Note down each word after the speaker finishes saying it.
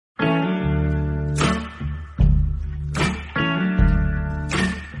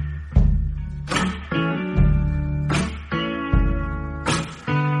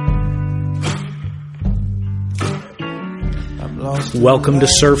Welcome to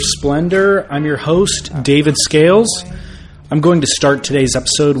Surf Splendor. I'm your host, David Scales. I'm going to start today's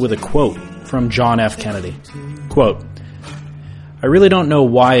episode with a quote from John F. Kennedy. Quote, "I really don't know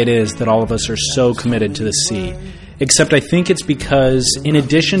why it is that all of us are so committed to the sea, except I think it's because in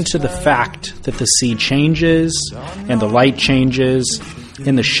addition to the fact that the sea changes and the light changes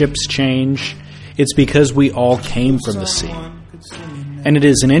and the ships change, it's because we all came from the sea. And it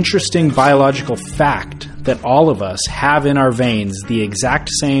is an interesting biological fact that all of us have in our veins the exact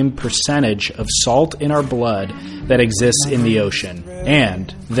same percentage of salt in our blood that exists in the ocean.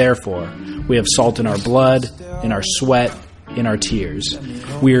 And, therefore, we have salt in our blood, in our sweat, in our tears.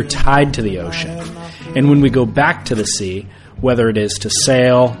 We are tied to the ocean. And when we go back to the sea, whether it is to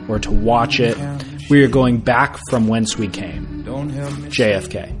sail or to watch it, we are going back from whence we came."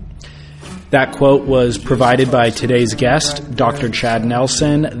 JFK. That quote was provided by today's guest, Dr. Chad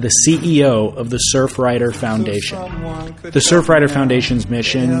Nelsen, the CEO of the Surfrider Foundation. The Surfrider Foundation's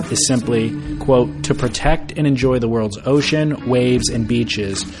mission is simply, quote, "to protect and enjoy the world's ocean, waves, and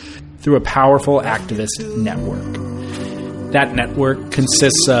beaches through a powerful activist network." That network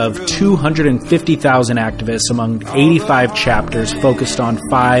consists of 250,000 activists among 85 chapters focused on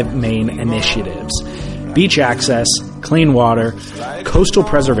 5 main initiatives: beach access, clean water, coastal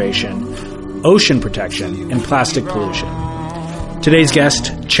preservation, ocean protection, and plastic pollution. Today's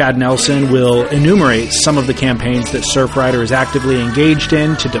guest, Chad Nelsen, will enumerate some of the campaigns that Surfrider is actively engaged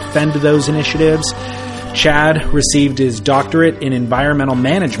in to defend those initiatives. Chad received his doctorate in environmental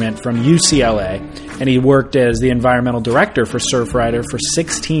management from UCLA, and he worked as the environmental director for Surfrider for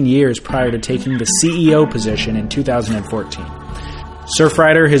 16 years prior to taking the CEO position in 2014.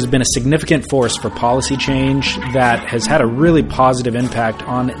 Surfrider has been a significant force for policy change that has had a really positive impact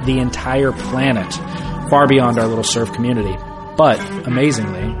on the entire planet, far beyond our little surf community. But,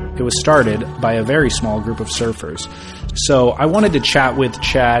 amazingly, it was started by a very small group of surfers. So I wanted to chat with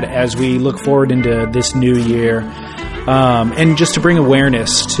Chad as we look forward into this new year, and just to bring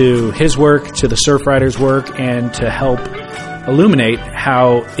awareness to his work, to the Surfrider's work, and to help illuminate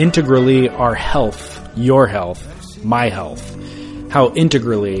how integrally our health, your health, my health, how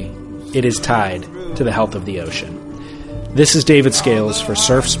integrally it is tied to the health of the ocean. This is David Scales for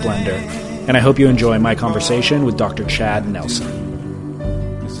Surf Splendor, and I hope you enjoy my conversation with Dr. Chad Nelsen.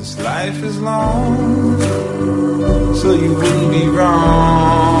 This life is long, so you wouldn't be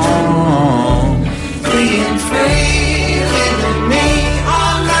wrong. Being free, living me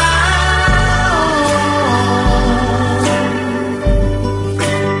all night.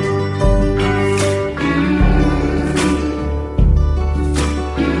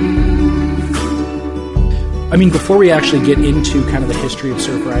 I mean, before we actually get into kind of the history of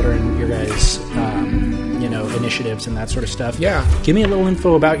Surfrider and your guys' initiatives and that sort of stuff, give me a little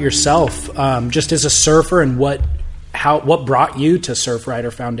info about yourself, just as a surfer, and what brought you to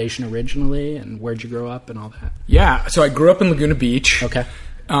Surfrider Foundation originally, and where'd you grow up and all that. Yeah, so I grew up in Laguna Beach. Okay.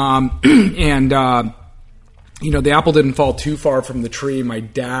 And the apple didn't fall too far from the tree. My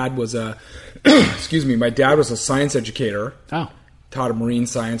dad was a science educator. Oh. Taught a marine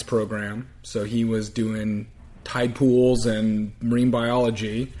science program, so he was doing tide pools and marine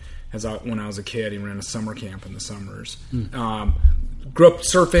biology. When I was a kid, he ran a summer camp in the summers. Grew up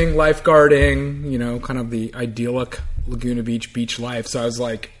surfing, lifeguarding, kind of the idyllic Laguna Beach beach life. So I was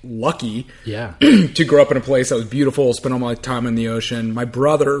lucky to grow up in a place that was beautiful, spend all my time in the ocean. My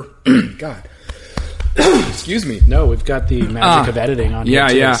brother, God, excuse me. No, we've got the magic of editing on here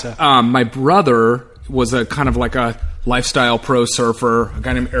too. So. My brother was a kind of like a lifestyle pro surfer, a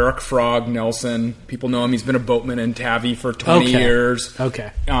guy named Eric Frog Nelsen. People know him. He's been a boatman in Tavi for 20 years.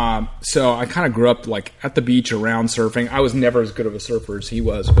 Okay. So I kind of grew up at the beach around surfing. I was never as good of a surfer as he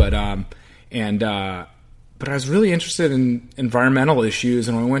was, but I was really interested in environmental issues.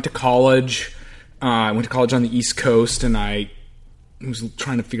 And when I went to college, on the East Coast, and I was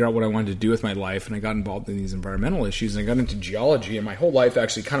trying to figure out what I wanted to do with my life, and I got involved in these environmental issues, and I got into geology, and my whole life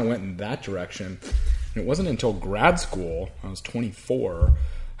actually kind of went in that direction. And it wasn't until grad school, I was 24,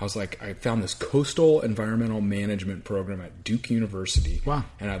 I found this coastal environmental management program at Duke University. Wow.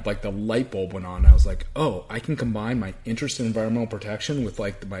 And the light bulb went on. I was like, oh, I can combine my interest in environmental protection with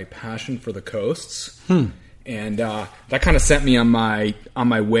my passion for the coasts. And that kind of sent me on my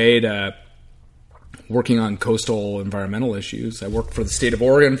way to working on coastal environmental issues. I worked for the state of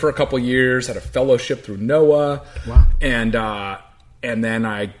Oregon for a couple of years, had a fellowship through NOAA. Wow. And then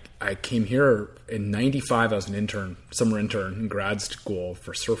I came here in 95. I was an summer intern in grad school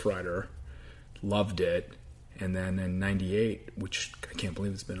for Surfrider. Loved it. And then in 98, which I can't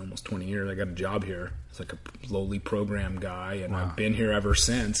believe it's been almost 20 years, I got a job here. It's like a lowly program guy, and I've been here ever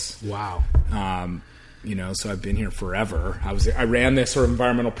since. Wow. So I've been here forever. I ran this sort of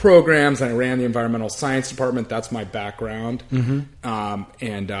environmental programs, and I ran the environmental science department. That's my background.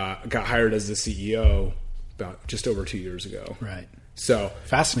 And got hired as the CEO about just over 2 years ago. Right. So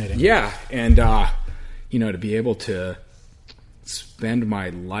fascinating. Yeah. And, to be able to spend my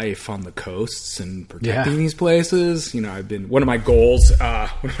life on the coasts and protecting these places. I've been, one of my goals, one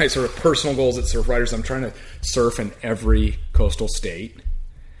of my sort of personal goals at Surfrider is I'm trying to surf in every coastal state.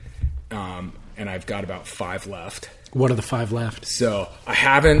 And I've got about 5 left. What are the 5 left? So I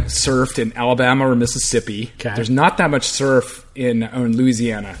haven't surfed in Alabama or Mississippi. Okay. There's not that much surf in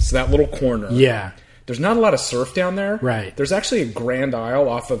Louisiana. So that little corner. Yeah. There's not a lot of surf down there. Right. There's actually a Grand Isle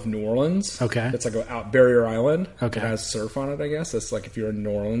off of New Orleans. Okay. That's like out Barrier Island. Okay. It has surf on it, I guess. That's like if you're in New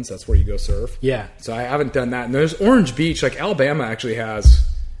Orleans, that's where you go surf. Yeah. So I haven't done that. And there's Orange Beach. Like Alabama actually has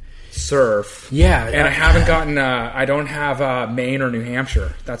surf. Yeah. And I haven't gotten, I don't have Maine or New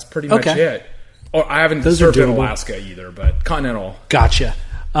Hampshire. That's pretty much it. Oh, I haven't surfed in Alaska either, but continental. Gotcha.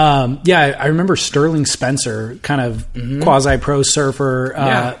 I remember Sterling Spencer, kind of quasi-pro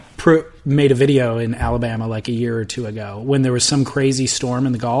surfer, made a video in Alabama like a year or two ago when there was some crazy storm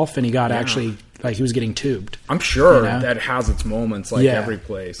in the Gulf, and he got actually, like, he was getting tubed. I'm sure that has its moments, like every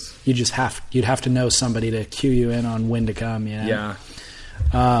place. You'd have to know somebody to cue you in on when to come. Yeah.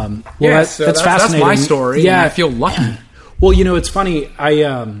 That's fascinating. That's my story. Yeah, I feel lucky. Well, it's funny.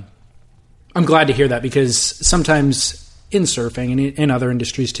 I'm glad to hear that, because sometimes in surfing and in other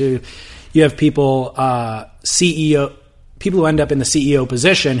industries too, you have people, people who end up in the CEO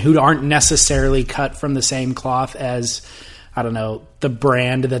position who aren't necessarily cut from the same cloth as, I don't know, the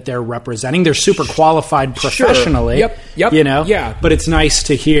brand that they're representing. They're super qualified professionally. Yep. Yeah. But it's nice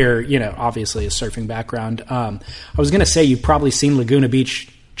to hear, obviously a surfing background. I was going to say you've probably seen Laguna Beach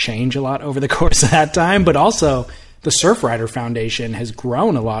change a lot over the course of that time, but also the Surfrider Foundation has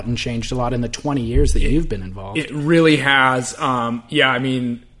grown a lot and changed a lot in the 20 years that you've been involved. It really has. I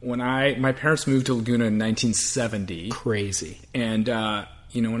mean, when my parents moved to Laguna in 1970. Crazy. And,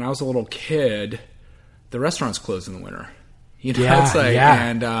 when I was a little kid, the restaurants closed in the winter.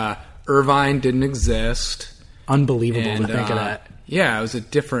 And Irvine didn't exist. Unbelievable to think of that. Yeah, it was a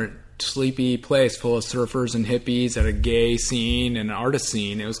different, sleepy place full of surfers and hippies at a gay scene and an artist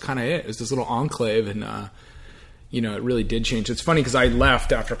scene. It was kind of it. It was this little enclave, and it really did change. It's funny because I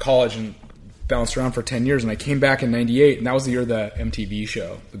left after college and bounced around for 10 years, and I came back in 98, and that was the year of the MTV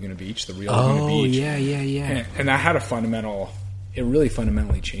show, Laguna Beach, the real Laguna Beach. Yeah. And that had it really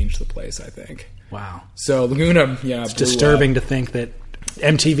fundamentally changed the place, I think. Wow. So Laguna, it's disturbing to think that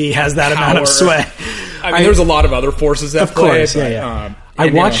MTV has that amount of sway. I mean, there's a lot of other forces at play. Of course,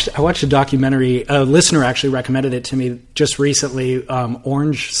 I watched a documentary. A listener actually recommended it to me just recently,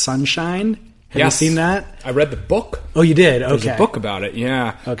 Orange Sunshine. Have you seen that? I read the book. Oh, you did? Okay. There's a book about it,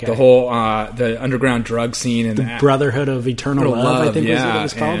 yeah. Okay. The whole, the underground drug scene. And the Brotherhood of Eternal Love, I think was what it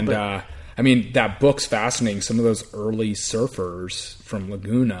was called. And, that book's fascinating. Some of those early surfers from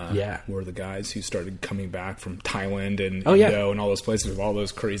Laguna were the guys who started coming back from Thailand and Indo and all those places with all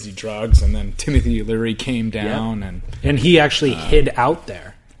those crazy drugs. And then Timothy Leary came down. And he actually hid out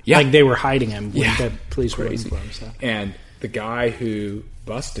there. Yeah. Like they were hiding him when the police were looking for him. So. And the guy who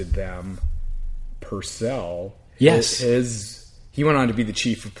busted them, Purcell, he went on to be the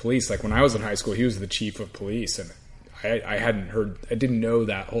chief of police. Like when I was in high school, he was the chief of police, and I didn't know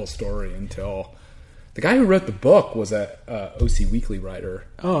that whole story until the guy who wrote the book was a OC Weekly writer.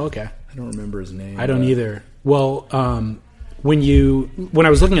 Oh, okay. I don't remember his name. I don't either. Well, when I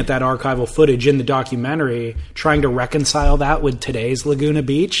was looking at that archival footage in the documentary, trying to reconcile that with today's Laguna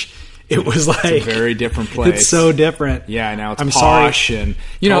Beach, it was like it's a very different place. It's so different. Yeah, now it's posh, and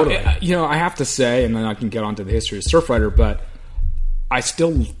I have to say, and then I can get onto the history of Surfrider, but I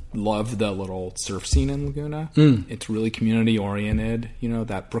still love the little surf scene in Laguna. It's really community oriented.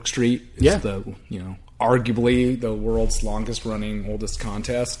 That Brook Street is arguably the world's longest running, oldest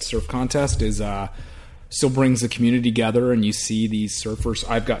surf contest is still brings the community together, and you see these surfers.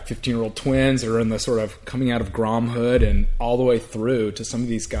 I've got 15-year-old twins that are in the sort of coming out of Gromhood and all the way through to some of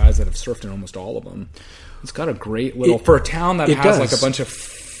these guys that have surfed in almost all of them. It's got a great little for a town that has like a bunch of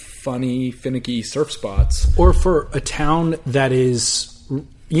funny, finicky surf spots, or for a town that is.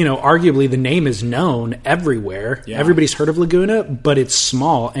 Arguably the name is known everywhere. Yeah. Everybody's heard of Laguna, but it's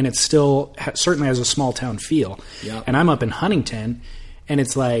small, and it still certainly has a small town feel. Yeah. And I'm up in Huntington, and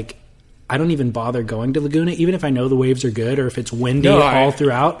it's like I don't even bother going to Laguna, even if I know the waves are good or if it's windy all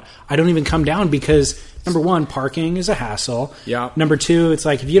throughout. I don't even come down because, number one, parking is a hassle. Yeah. Number two, it's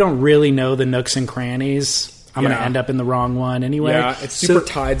like if you don't really know the nooks and crannies, I'm going to end up in the wrong one anyway. Yeah, it's super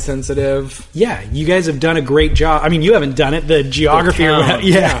tide sensitive. Yeah, you guys have done a great job. I mean, you haven't done it. The geography around,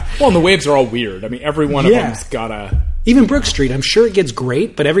 Well, and the waves are all weird. I mean, every one of them's got a... Even Brook Street, I'm sure it gets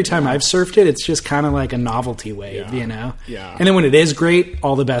great, but every time I've surfed it, it's just kind of like a novelty wave, you know? Yeah. And then when it is great,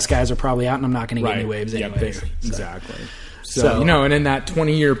 all the best guys are probably out, and I'm not going to get any waves anyway. Exactly. So, you know, and in that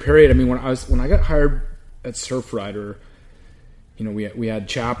 20-year period, I mean, when I got hired at Surfrider, you know, we had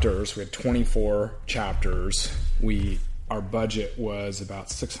chapters. We had 24 chapters. Our budget was about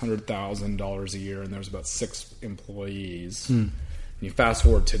 $600,000 a year, and there was about 6 employees. And you fast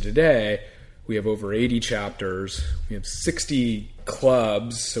forward to today, we have over 80 chapters. We have 60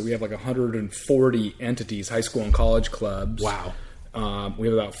 clubs, so we have like 140 entities, high school and college clubs. Wow. We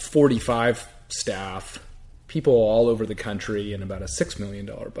have about 45 staff, people all over the country, and about a $6 million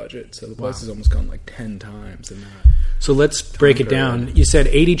budget. So the place has almost gone like 10 times in that. So let's break it down. You said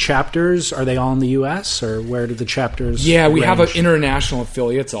 80 chapters. Are they all in the U.S., or where do the chapters Yeah, we range? have international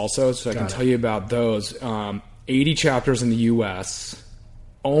affiliates also, so I can tell you about those. 80 chapters in the U.S.,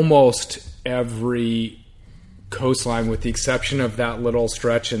 almost every coastline with the exception of that little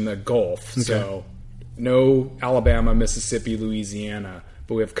stretch in the Gulf. Okay. So no Alabama, Mississippi, Louisiana,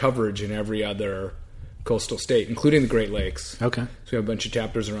 but we have coverage in every other coastal state, including the Great Lakes. Okay. So we have a bunch of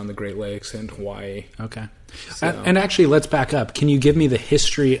chapters around the Great Lakes and Hawaii. Okay. So. And actually, let's back up. Can you give me the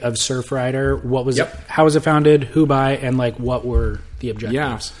history of Surfrider? What was it? How was it founded? Who by? And like, what were the objectives?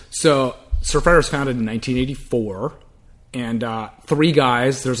 Yeah. So Surfrider was founded in 1984, and 3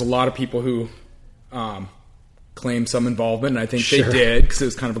 guys. There's a lot of people who claim some involvement, and I think they did because it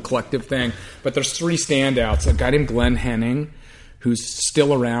was kind of a collective thing. But there's 3 standouts. A guy named Glenn Henning, who's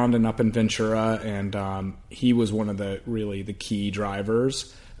still around and up in Ventura, and he was one of the key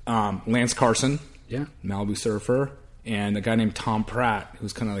drivers. Lance Carson, Malibu surfer, and a guy named Tom Pratt,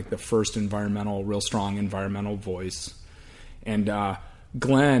 who's kind of like the first real strong environmental voice. And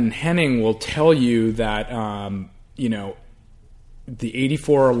Glenn Henning will tell you that, you know, the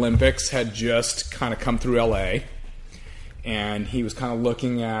 84 Olympics had just kind of come through LA, and he was kind of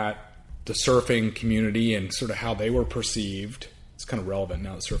looking at the surfing community and sort of how they were perceived. It's kind of relevant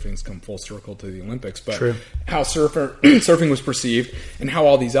now that surfing's come full circle to the Olympics, but how surfing was perceived and how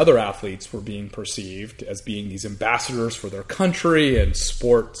all these other athletes were being perceived as being these ambassadors for their country, and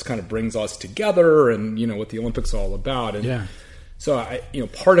sports kind of brings us together, and, you know, what the Olympics are all about. And so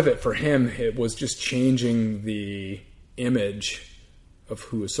part of it for him, it was just changing the image of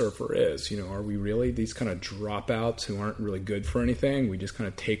who a surfer is. You know, are we really these kind of dropouts who aren't really good for anything? We just kind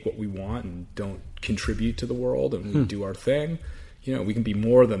of take what we want and don't contribute to the world, and we do our thing. You know, we can be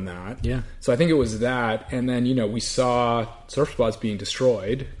more than that. Yeah. So I think it was that. And then, you know, we saw surf spots being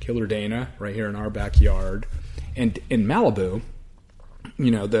destroyed. Killer Dana right here in our backyard. And in Malibu,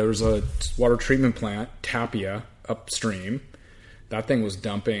 you know, there was a water treatment plant, Tapia, upstream. That thing was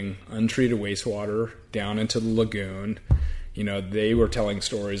dumping untreated wastewater down into the lagoon. You know, they were telling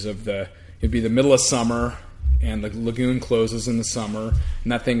stories of it'd be the middle of summer, and the lagoon closes in the summer,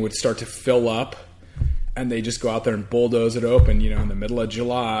 and that thing would start to fill up, and they just go out there and bulldoze it open, you know, in the middle of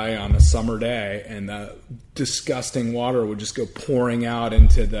July on a summer day, and the disgusting water would just go pouring out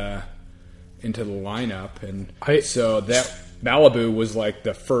into the lineup. And so that Malibu was like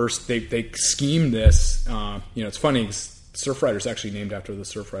the first. They schemed this. You know, it's funny. Surfrider's actually named after the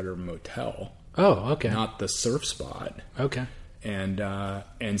Surfrider Motel. Oh, okay. Not the surf spot. Okay.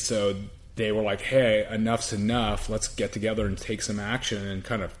 And so they were like, hey, enough's enough. Let's get together and take some action and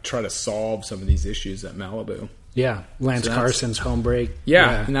kind of try to solve some of these issues at Malibu. Yeah. Lance Carson's home break.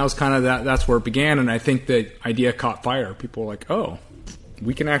 Yeah. And that was kind of that's where it began. And I think the idea caught fire. People were like, oh,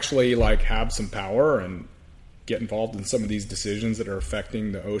 we can actually like have some power and get involved in some of these decisions that are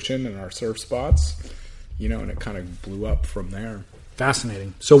affecting the ocean and our surf spots, you know, and it kind of blew up from there.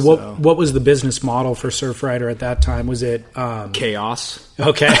 Fascinating. So what was the business model for Surfrider at that time? Was it chaos?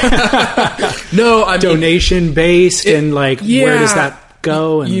 Okay. No, I mean, donation based, and like where does that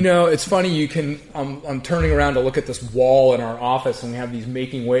go? And you know, it's funny. I'm turning around to look at this wall in our office, and we have these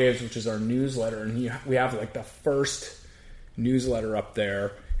Making Waves, which is our newsletter, and we have like the first newsletter up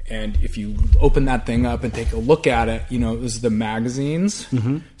there. And if you open that thing up and take a look at it, you know, it was the magazines.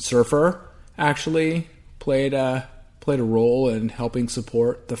 Mm-hmm. Surfer actually played a role in helping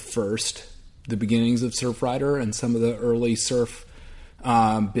support the beginnings of Surfrider and some of the early surf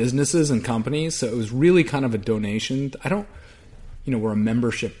businesses and companies. So it was really kind of a donation. We're a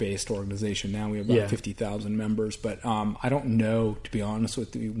membership-based organization now. We have about 50,000 members, but I don't know, to be honest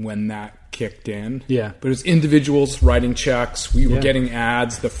with you, when that kicked in. Yeah. But it was individuals writing checks. We were getting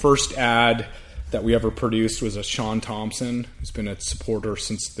ads. The first ad that we ever produced was a Sean Thompson, who's been a supporter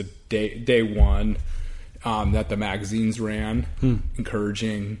since the day one. that the magazines ran,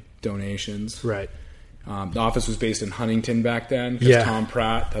 encouraging donations. Right. The office was based in Huntington back then. Yeah. Tom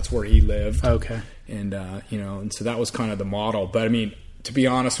Pratt, that's where he lived. Okay. And, and so that was kind of the model. But I mean, to be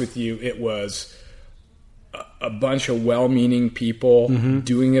honest with you, it was a bunch of well-meaning people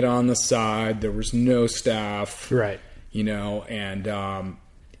doing it on the side. There was no staff. Right. And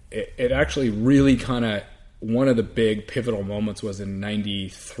it actually really kind of, one of the big pivotal moments was in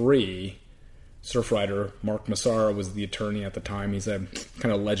 93. Surfrider, Mark Massara, was the attorney at the time. He's a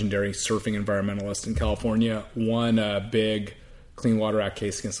kind of legendary surfing environmentalist in California. Won a big Clean Water Act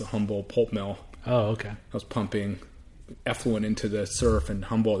case against the Humboldt pulp mill. Oh, okay. I was pumping effluent into the surf in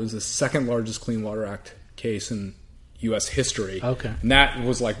Humboldt. It was the second largest Clean Water Act case in U.S. history. Okay. And that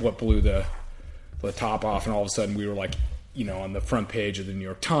was like what blew the top off, and all of a sudden we were like, on the front page of the New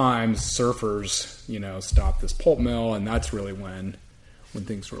York Times, surfers, stopped this pulp mill, and that's really when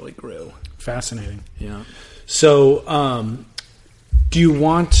things really grew. Fascinating. Yeah. So, do you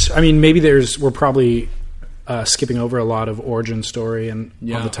want? I mean, maybe we're probably skipping over a lot of origin story and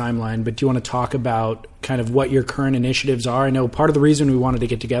on the timeline, but do you want to talk about kind of what your current initiatives are? I know part of the reason we wanted to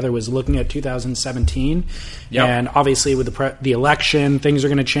get together was looking at 2017, and obviously with the election, things are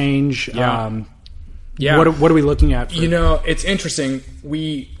going to change. Yeah. What are we looking at? It's interesting.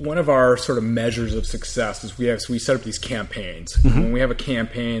 One of our sort of measures of success is we set up these campaigns. When we have a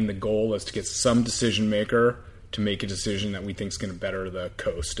campaign, the goal is to get some decision maker to make a decision that we think is going to better the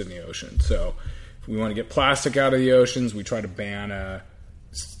coast and the ocean. So if we want to get plastic out of the oceans, we try to ban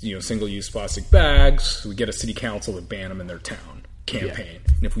single-use plastic bags. So we get a city council to ban them in their town campaign.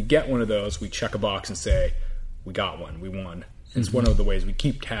 And if we get one of those, we check a box and say, we got one, we won. It's one of the ways we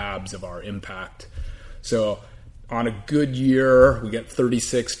keep tabs of our impact. So on a good year, we get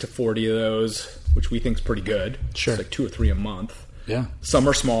 36 to 40 of those, which we think is pretty good. Sure. It's like 2 or 3 a month. Yeah. Some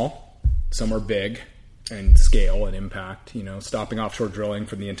are small, some are big and scale and impact. Stopping offshore drilling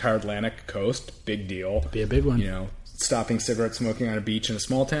from the entire Atlantic coast, big deal. Be a big one. Stopping cigarette smoking on a beach in a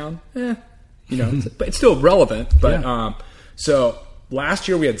small town, but it's still relevant. But so last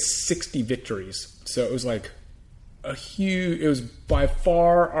year we had 60 victories. So it was like it was by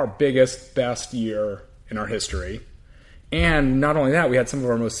far our biggest, best year in our history. And not only that, we had some of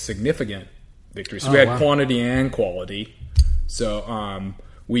our most significant victories. So we had quantity and quality. So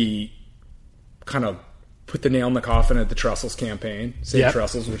we kind of put the nail in the coffin at the Trestles campaign, Save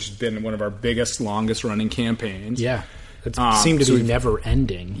Trestles, which has been one of our biggest, longest running campaigns. Yeah. It seemed to be never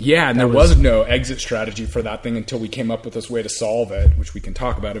ending. Yeah, and there was no exit strategy for that thing until we came up with this way to solve it, which we can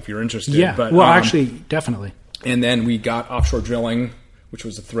talk about if you're interested. Yeah, but, actually, definitely. And then we got offshore drilling, which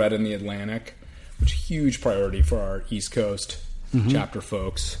was a threat in the Atlantic, which is a huge priority for our East Coast chapter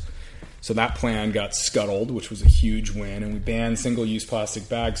folks. So that plan got scuttled, which was a huge win, and we banned single-use plastic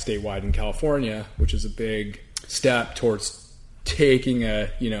bags statewide in California, which is a big step towards taking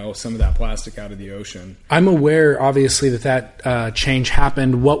some of that plastic out of the ocean. I'm aware, obviously, that change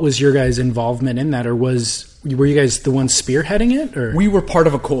happened. What was your guys' involvement in that, or were you guys the ones spearheading it? Or we were part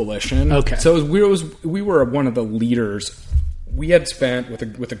of a coalition. Okay, so we were one of the leaders. We had spent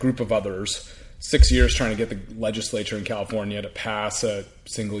with a group of others 6 years trying to get the legislature in California to pass a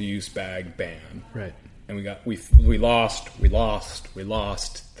single-use bag ban. Right. And we lost.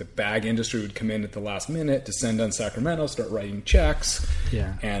 The bag industry would come in at the last minute to send on Sacramento, start writing checks,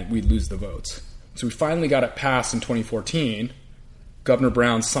 and we'd lose the votes. So we finally got it passed in 2014. Governor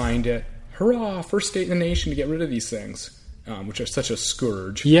Brown signed it. Hurrah, first state in the nation to get rid of these things, which are such a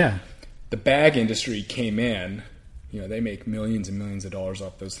scourge. Yeah. The bag industry came in. They make millions and millions of dollars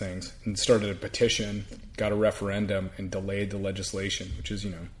off those things, and started a petition, got a referendum, and delayed the legislation, which is,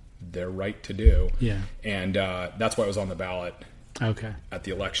 their right to do. Yeah. And that's why it was on the ballot at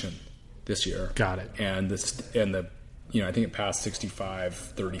the election this year. Got it. And I think it passed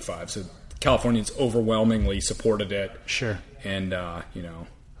 65-35. So Californians overwhelmingly supported it. Sure. And,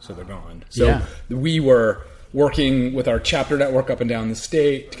 so they're gone. So we were working with our chapter network up and down the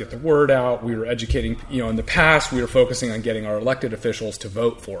state to get the word out. We were educating, in the past, we were focusing on getting our elected officials to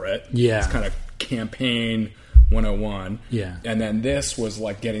vote for it. Yeah. It's kind of campaign 101. Yeah. And then this was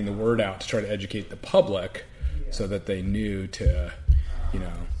like getting the word out to try to educate the public so that they knew to,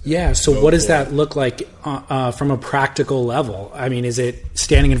 Yeah, so what does that look like from a practical level? I mean, is it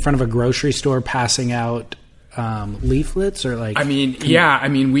standing in front of a grocery store passing out leaflets or like...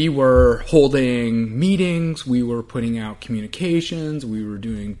 we were holding meetings, we were putting out communications, we were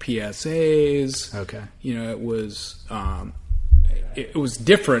doing PSAs. Okay. It was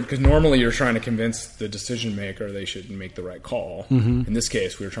different because normally you're trying to convince the decision maker they should make the right call. In this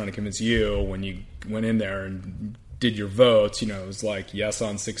case, we were trying to convince you when you went in there and did your votes, it was like yes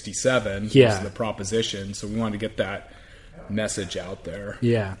on 67 was the proposition. So we wanted to get that message out there.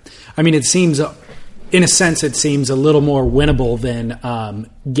 Yeah. I mean, it seems, in a sense, it seems a little more winnable than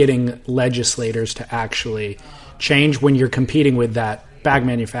getting legislators to actually change when you're competing with that bag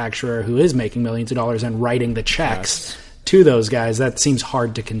manufacturer who is making millions of dollars and writing the checks to those guys. That seems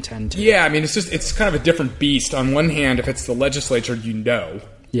hard to contend to. Yeah, I mean, it's kind of a different beast. On one hand, if it's the legislature, there'll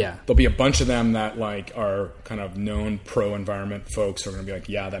be a bunch of them that like are kind of known pro-environment folks who are going to be like,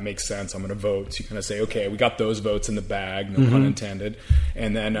 yeah, that makes sense. I'm going to vote. So you kind of say, okay, we got those votes in the bag, no pun intended.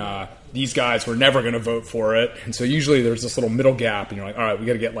 And then these guys were never going to vote for it. And so usually there's this little middle gap, and you're like, all right, we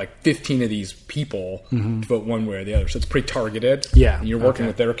got to get like 15 of these people to vote one way or the other. So it's pretty targeted. Yeah. And you're working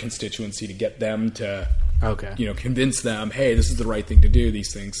with their constituency to get them to convince them, hey, this is the right thing to do.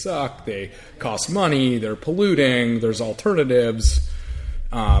 These things suck. They cost money. They're polluting. There's alternatives.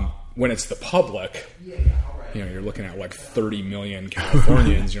 When it's the public, you're looking at like 30 million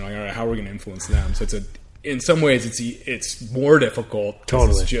Californians. You're like, all right, how are we going to influence them? So in some ways, it's more difficult.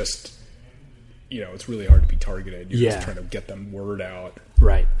 Totally. It's just, it's really hard to be targeted. You're just trying to get them word out.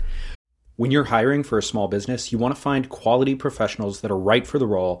 Right. When you're hiring for a small business, you want to find quality professionals that are right for the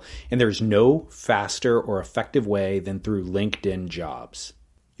role, and there's no faster or effective way than through LinkedIn Jobs.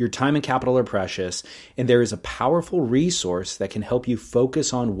 Your time and capital are precious, and there is a powerful resource that can help you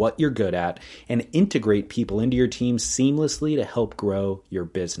focus on what you're good at and integrate people into your team seamlessly to help grow your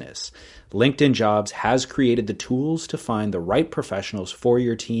business. LinkedIn Jobs has created the tools to find the right professionals for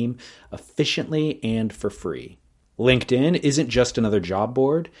your team efficiently and for free. LinkedIn isn't just another job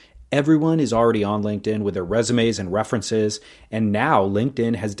board. Everyone is already on LinkedIn with their resumes and references, and now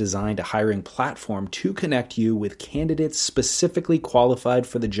LinkedIn has designed a hiring platform to connect you with candidates specifically qualified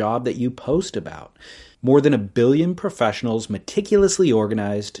for the job that you post about. More than 1 billion professionals meticulously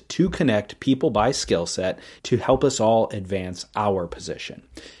organized to connect people by skill set to help us all advance our position.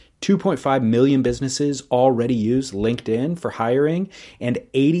 2.5 million businesses already use LinkedIn for hiring, and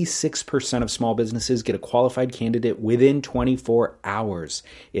 86% of small businesses get a qualified candidate within 24 hours.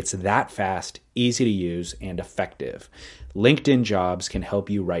 It's that fast, easy to use, and effective. LinkedIn Jobs can help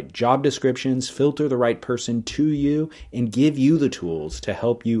you write job descriptions, filter the right person to you, and give you the tools to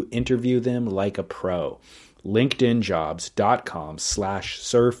help you interview them like a pro.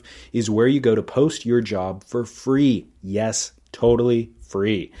 LinkedInjobs.com/surf is where you go to post your job for free. Yes, totally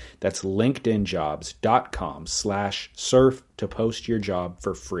free. That's LinkedInjobs.com/surf to post your job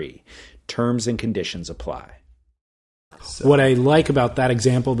for free. Terms and conditions apply. What I like about that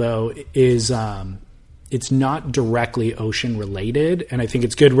example, though, is it's not directly ocean related, and I think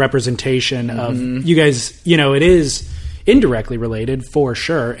it's good representation of you guys. It is indirectly related for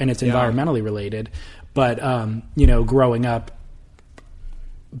sure, and it's environmentally related. But growing up,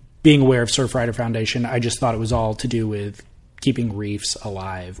 being aware of Surfrider Foundation, I just thought it was all to do with keeping reefs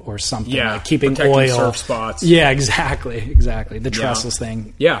alive or something, like keeping oil, surf spots. Yeah, exactly. The trestles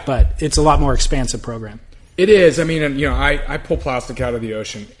thing. Yeah. But it's a lot more expansive program. It is. I mean, I pull plastic out of the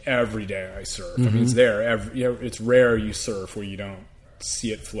ocean every day I surf. I mean, it's there. It's rare you surf where you don't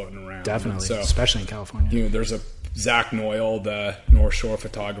see it floating around. Definitely, so, especially in California. There's a Zach Noyle, the North Shore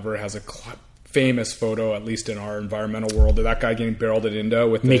photographer, has a famous photo, at least in our environmental world, of that guy getting barreled at Indo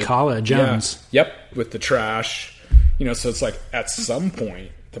with Mikala Jones. With the trash. So it's like at some point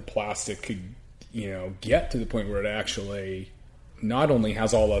the plastic could, get to the point where it actually not only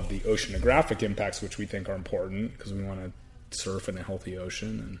has all of the oceanographic impacts, which we think are important because we want to surf in a healthy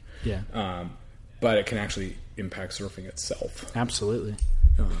ocean, and but it can actually impact surfing itself. Absolutely.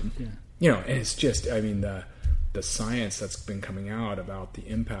 And it's just, the science that's been coming out about the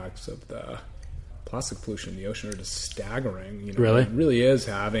impacts of the plastic pollution in the ocean are just staggering. Really? It really is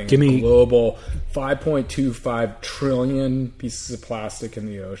having a global 5.25 trillion pieces of plastic in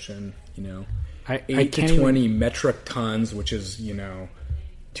the ocean, 8 to 20 metric tons, which is,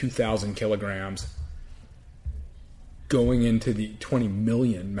 2,000 kilograms, going into the 20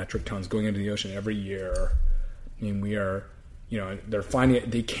 million metric tons going into the ocean every year. I mean, we are, they're finding it.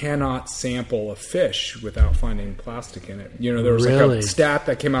 They cannot sample a fish without finding plastic in it. There was like a stat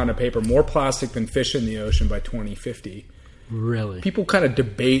that came out in a paper: more plastic than fish in the ocean by 2050. Really? People kind of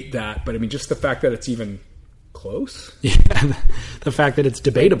debate that, but I mean, just the fact that it's even close. Yeah, the fact that it's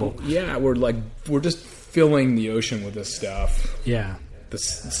debatable. Yeah, we're just filling the ocean with this stuff. Yeah, the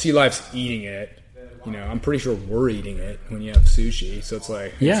sea life's eating it. I'm pretty sure we're eating it when you have sushi. So it's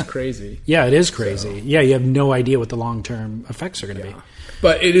like, it's crazy. Yeah, it is crazy. So, you have no idea what the long-term effects are going to be.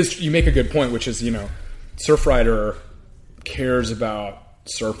 But it is, you make a good point, which is, Surfrider cares about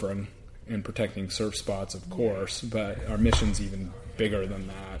surfing and protecting surf spots, of course, but our mission's even bigger than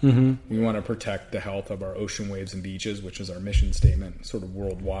that. We want to protect the health of our ocean waves and beaches, which is our mission statement sort of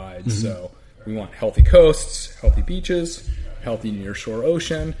worldwide. So we want healthy coasts, healthy beaches, healthy nearshore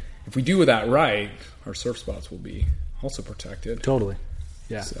ocean. If we do that right, our surf spots will be also protected. Totally.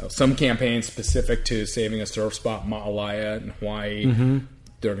 Yeah. So some campaigns specific to saving a surf spot, Ma'alaya in Hawaii,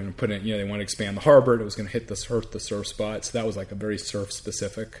 they're going to put in, they want to expand the harbor. It was going to hurt the surf spot. So that was like a very surf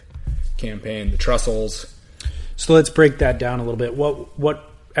specific campaign. The Trestles. So let's break that down a little bit. What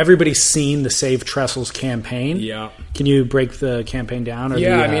everybody's seen the Save Trestles campaign. Yeah. Can you break the campaign down? Or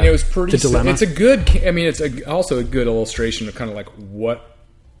yeah, the, it was pretty. The dilemma? It's a good. Also a good illustration of kind of like what.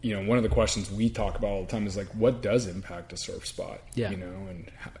 One of the questions we talk about all the time is like, what does impact a surf spot? Yeah.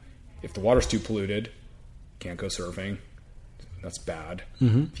 And if the water's too polluted, can't go surfing. That's bad.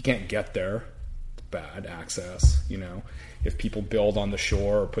 If you can't get there, it's bad access. If people build on the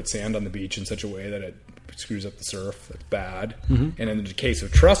shore or put sand on the beach in such a way that it screws up the surf, that's bad. And in the case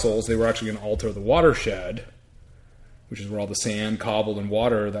of Trestles, they were actually going to alter the watershed, which is where all the sand, cobble, and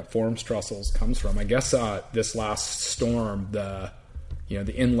water that forms Trestles comes from. I guess this last storm, the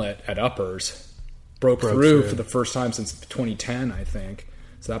inlet at Uppers broke through for the first time since 2010, I think.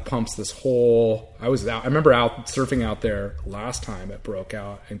 So that pumps this whole. I remember out surfing out there last time it broke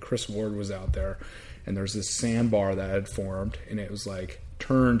out, and Chris Ward was out there, and there's this sandbar that had formed, and it was like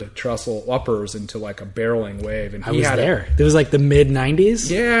turned Trestle Uppers into like a barreling wave. And I was there. It was like the mid 90s.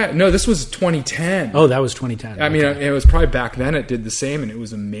 Yeah, no, this was 2010. Oh, that was 2010. I mean, it was probably back then. It did the same, and it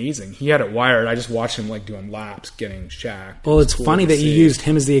was amazing. He had it wired. I just watched him like doing laps, getting shacked. Well, it's funny that you used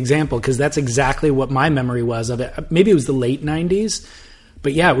him as the example because that's exactly what my memory was of it. Maybe it was the late 90s.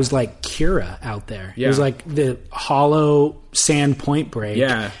 But yeah, it was like Kira out there. Yeah. It was like the hollow sand point break.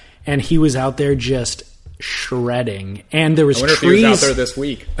 Yeah. And he was out there just shredding. And there was I wonder trees. If he was out there this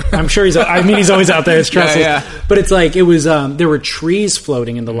week. I'm sure he's always out there. It's Trestles. Yeah. But it's like, it was, there were trees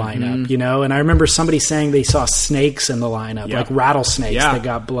floating in the lineup, And I remember somebody saying they saw snakes in the lineup, like rattlesnakes that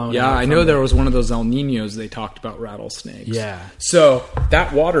got blown out. Yeah, I know there was one of those El Ninos they talked about rattlesnakes. Yeah. So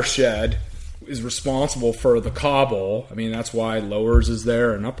that watershed is responsible for the cobble. I mean, that's why Lowers is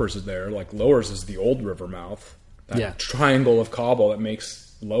there and Uppers is there. Like Lowers is the old river mouth. That triangle of cobble that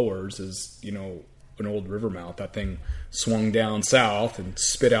makes Lowers is, an old river mouth. That thing swung down south and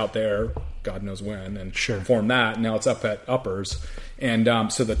spit out there, God knows when, and formed that. Now it's up at Uppers. And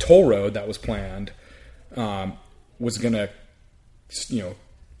so the toll road that was planned was going to,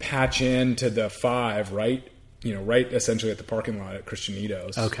 patch into the 5, right essentially at the parking lot at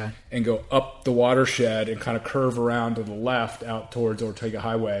Christianitos. Okay. And go up the watershed and kind of curve around to the left out towards Ortega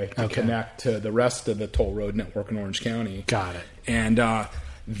Highway to connect to the rest of the toll road network in Orange County. Got it. And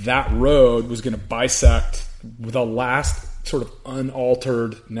that road was going to bisect the last sort of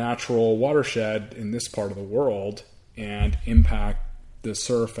unaltered natural watershed in this part of the world and impact the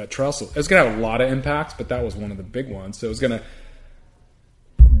surf at Trestle. It was going to have a lot of impacts, but that was one of the big ones. So it was going to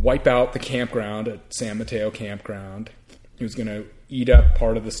wipe out the campground at San Mateo Campground. It was going to eat up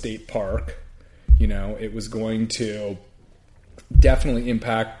part of the state park. It was going to definitely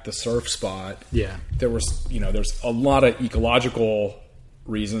impact the surf spot. Yeah. There was, there's a lot of ecological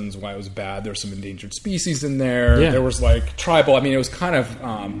reasons why it was bad. There's some endangered species in there. Yeah. There was like tribal. I mean, it was kind of,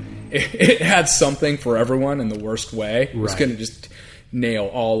 it had something for everyone in the worst way. It was going to just nail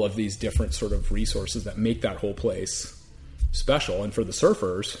all of these different sort of resources that make that whole place special. And for the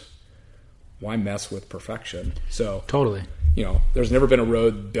surfers, why mess with perfection? So totally, there's never been a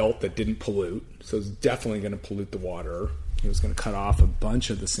road built that didn't pollute. So it's definitely going to pollute the water. It was going to cut off a bunch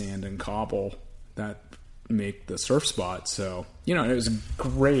of the sand and cobble that make the surf spot. So, it was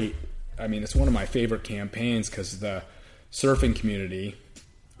great. I mean, it's one of my favorite campaigns because the surfing community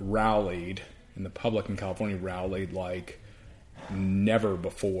rallied and the public in California rallied like never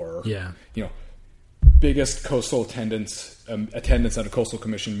before. Yeah. Biggest coastal attendance at a coastal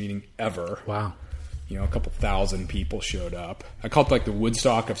commission meeting ever. Wow. A couple thousand people showed up. I call it like the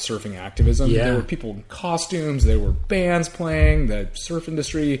Woodstock of surfing activism. Yeah. There were people in costumes. There were bands playing. The surf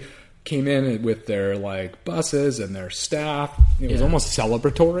industry came in with their like buses and their staff. It was almost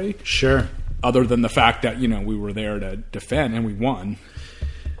celebratory. Sure. Other than the fact that, we were there to defend and we won.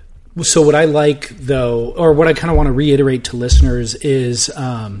 So what I like though, or what I kind of want to reiterate to listeners is,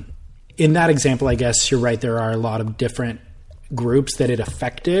 in that example, I guess you're right. There are a lot of different groups that it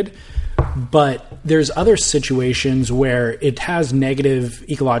affected, but there's other situations where it has negative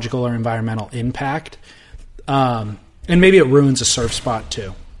ecological or environmental impact. And maybe it ruins a surf spot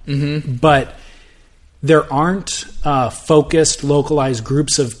too. Mm-hmm. But there aren't focused, localized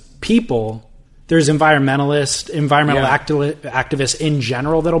groups of people there's environmental activists in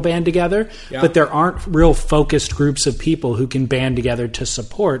general that'll band together, but there aren't real focused groups of people who can band together to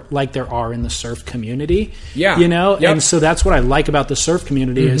support like there are in the surf community. You know? And so that's what I like about the surf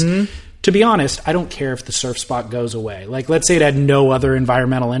community is, to be honest, I don't care if the surf spot goes away. Like, let's say it had no other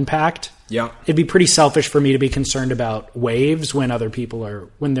environmental impact. It'd be pretty selfish for me to be concerned about waves when other people are,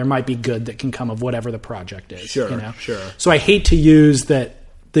 when there might be good that can come of whatever the project is. You know? So I hate to use the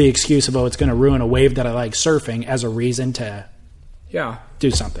excuse of, it's going to ruin a wave that I like surfing as a reason to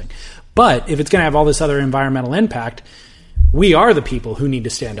do something. But if it's going to have all this other environmental impact, we are the people who need to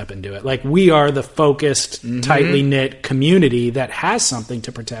stand up and do it. Like, we are the focused, tightly knit community that has something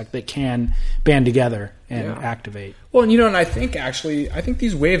to protect, that can band together and activate. Well, and, and I think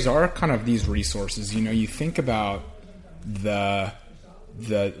these waves are kind of these resources. You think about the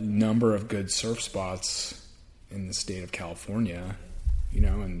number of good surf spots in the state of California,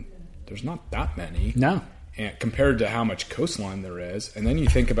 and there's not that many. No. And compared to how much coastline there is. And then you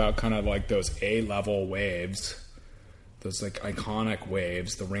think about kind of like those A-level waves, those like iconic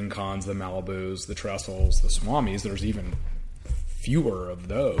waves, the Rincons, the Malibus, the Trestles, the Swamis. There's even fewer of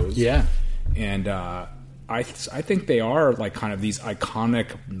those. And I think they are like kind of these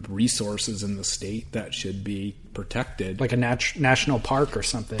iconic resources in the state that should be protected. Like a national park or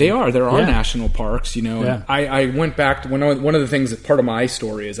something. They are. There are national parks, And I went back to one of the things that part of my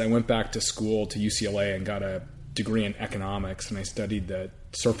story is I went back to school to UCLA and got a degree in economics, and I studied the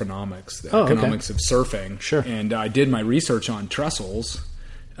surfonomics, the economics of surfing. And I did my research on trestles.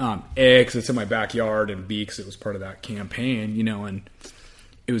 A, because it's in my backyard, and B, because it was part of that campaign, and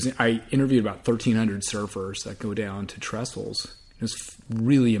I interviewed about 1,300 surfers that go down to trestles. It was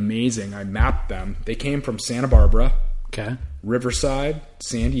really amazing. I mapped them. They came from Santa Barbara, Riverside,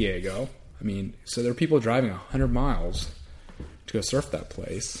 San Diego. I mean, so there are people driving 100 miles to go surf that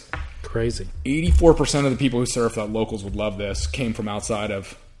place. Crazy. 84% of the people who surf, that locals would love this, came from outside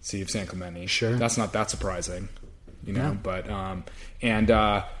of City of San Clemente. That's not that surprising, but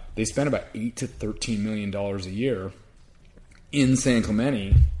they spend about $8 to $13 million a year in San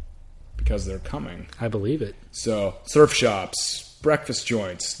Clemente because they're coming. I believe it. So surf shops, breakfast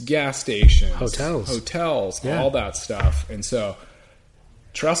joints, gas stations, hotels, all that stuff. And so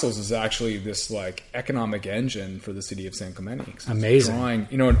Trestles is actually this like economic engine for the city of San Clemente. Amazing. Drawing,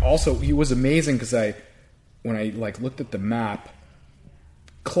 and also he was amazing because when I like looked at the map,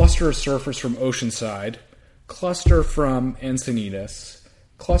 cluster of surfers from Oceanside, cluster from Encinitas,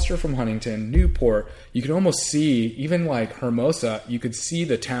 cluster from Huntington, Newport. You could almost see, even like Hermosa, you could see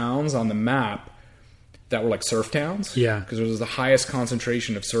the towns on the map that were like surf towns. Because there was the highest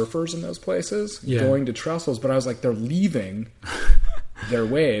concentration of surfers in those places going to Trestles. But I was like, they're leaving their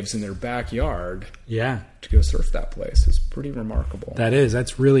waves in their backyard to go surf that place. It's pretty remarkable.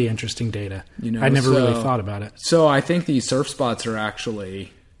 That's really interesting data. I never really thought about it. So I think these surf spots are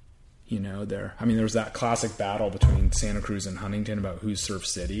actually, there was that classic battle between Santa Cruz and Huntington about who's Surf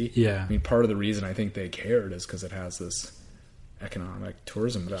City. I mean, part of the reason I think they cared is because it has this economic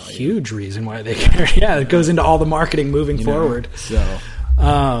tourism value. Huge reason why they care. It goes into all the marketing moving forward. So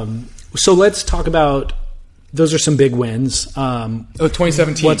let's talk about, those are some big wins.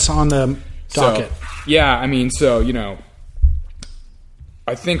 2017. What's on the docket?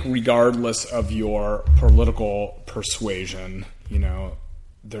 I think regardless of your political persuasion,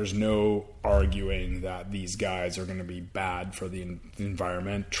 there's no arguing that these guys are going to be bad for the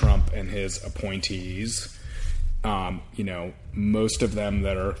environment. Trump and his appointees, most of them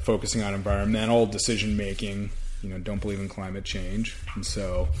that are focusing on environmental decision making, don't believe in climate change. And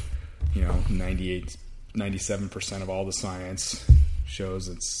so, 97% of all the science shows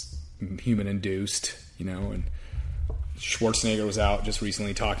it's human induced, and Schwarzenegger was out just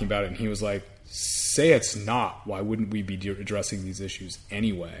recently talking about it, and he was like, say it's not, why wouldn't we be addressing these issues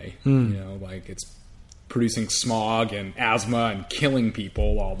anyway? Like it's producing smog and asthma and killing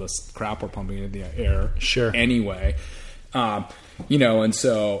people, all this crap we're pumping into the air anyway. And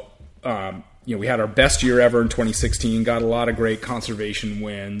so we had our best year ever in 2016, got a lot of great conservation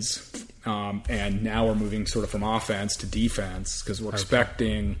wins. And now we're moving sort of from offense to defense because we're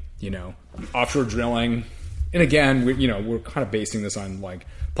expecting, offshore drilling. And again, we're kind of basing this on like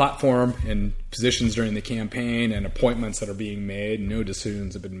platform and positions during the campaign and appointments that are being made. No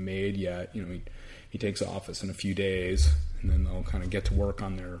decisions have been made yet. He takes office in a few days and then they'll kind of get to work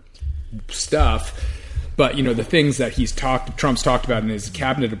on their stuff. But, the things that Trump's talked about and his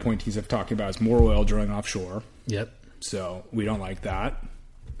cabinet appointees have talked about is more oil drilling offshore. So we don't like that.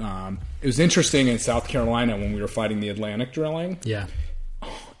 It was interesting in South Carolina when we were fighting the Atlantic drilling.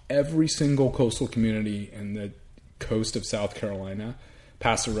 Every single coastal community in the coast of South Carolina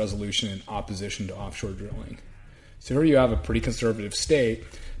passed a resolution in opposition to offshore drilling. So here you have a pretty conservative state,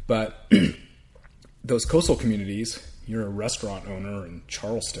 but those coastal communities, you're a restaurant owner in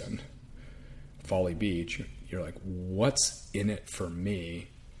Charleston, Folly Beach, you're like, what's in it for me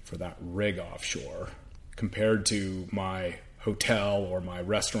for that rig offshore compared to my hotel or my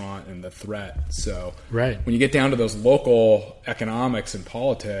restaurant and the threat? So right. when you get down to those local economics and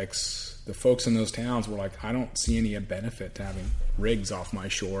politics, the folks in those towns were like, I don't see any benefit to having rigs off my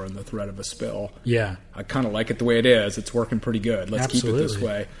shore and the threat of a spill. Yeah. I kind of like it the way it is. It's working pretty good. Let's Absolutely. keep it this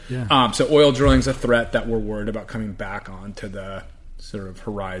way. Yeah. So oil drilling's a threat that we're worried about coming back onto the sort of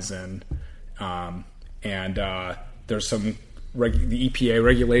horizon. There's some the EPA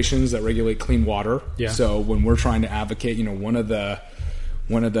regulations that regulate clean water. Yeah. So when we're trying to advocate, one of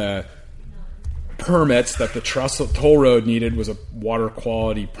the permits that the toll road needed was a water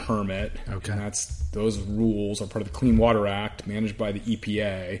quality permit. Okay. And those rules are part of the Clean Water Act managed by the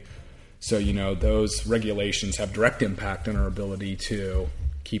EPA. So, those regulations have direct impact on our ability to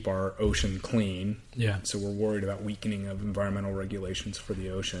keep our ocean clean. Yeah. So we're worried about weakening of environmental regulations for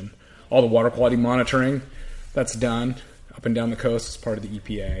the ocean. All the water quality monitoring that's done up and down the coast is part of the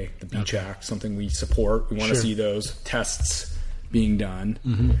EPA, the Beach Act, something we support. We want to see those tests being done.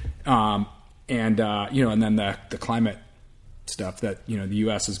 Mm-hmm. And then the climate stuff that, the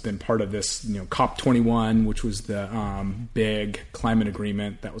U.S. has been part of this, COP21, which was the big climate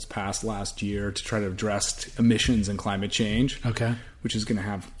agreement that was passed last year to try to address emissions and climate change. Okay. Which is going to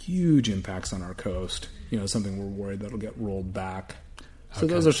have huge impacts on our coast. Something we're worried that'll get rolled back. So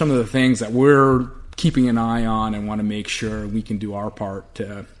those are some of the things that we're keeping an eye on and want to make sure we can do our part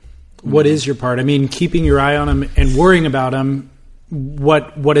to. What is your part? I mean, keeping your eye on them and worrying about them.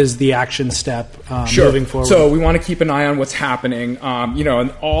 What is the action step moving forward? So we want to keep an eye on what's happening.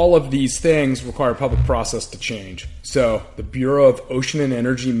 And all of these things require public process to change. So the Bureau of Ocean and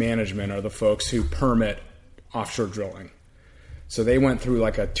Energy Management are the folks who permit offshore drilling. So they went through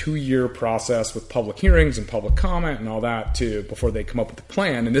like a 2-year process with public hearings and public comment and all that before they come up with a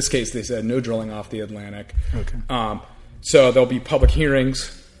plan. In this case, they said no drilling off the Atlantic. Okay. So there'll be public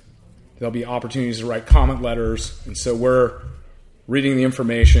hearings. There'll be opportunities to write comment letters. And so we're reading the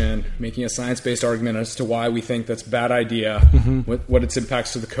information, making a science-based argument as to why we think that's a bad idea, what its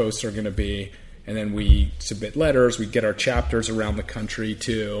impacts to the coast are going to be. And then we submit letters. We get our chapters around the country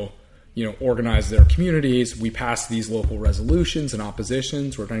to organize their communities. We pass these local resolutions and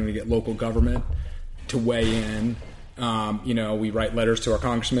oppositions. We're trying to get local government to weigh in. We write letters to our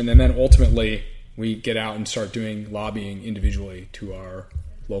congressmen, and then ultimately we get out and start doing lobbying individually to our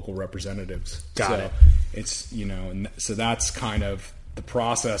local representatives. Got it. It's, and so that's kind of the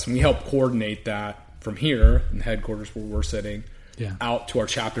process. And we help coordinate that from here in the headquarters where we're sitting out to our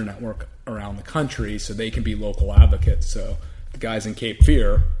chapter network around the country so they can be local advocates. So the guys in Cape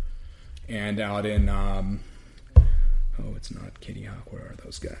Fear and out in, it's not Kitty Hawk. Where are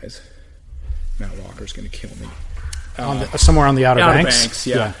those guys? Matt Walker's going to kill me. Somewhere on the Outer Banks.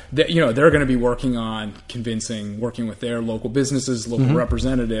 Yeah. They're going to be working on working with their local businesses, local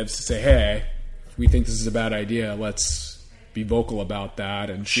representatives to say, hey, if we think this is a bad idea, let's be vocal about that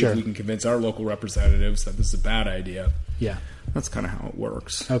and see if we can convince our local representatives that this is a bad idea. Yeah. That's kind of how it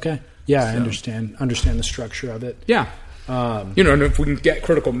works. Okay. Yeah, I understand the structure of it. Yeah. And if we can get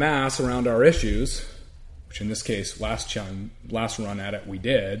critical mass around our issues, which in this case, last run at it we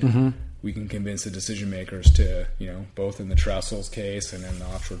did, we can convince the decision makers to, both in the Trestles case and in the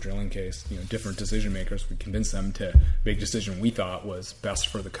offshore drilling case, different decision makers, we convince them to make a decision we thought was best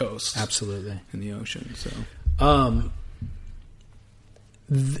for the coast. Absolutely. In the ocean. So,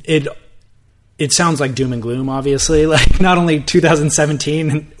 it sounds like doom and gloom, obviously, like not only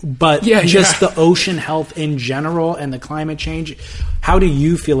 2017, but the ocean health in general and the climate change. How do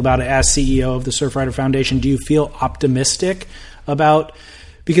you feel about it as CEO of the Surfrider Foundation? Do you feel optimistic about,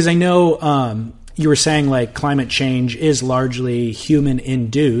 because I know you were saying like climate change is largely human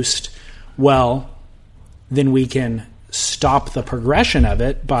induced. Well, then we can stop the progression of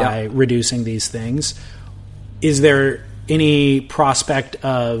it by reducing these things. Is there any prospect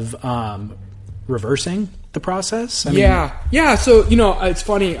of reversing the process? I mean, So it's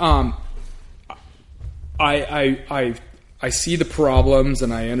funny. I see the problems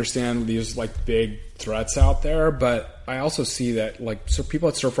and I understand these like big threats out there, but I also see that people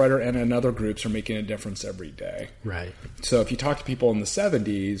at Surfrider and in other groups are making a difference every day. Right. So if you talk to people in the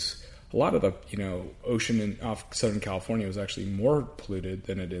 70s, a lot of the ocean off Southern California was actually more polluted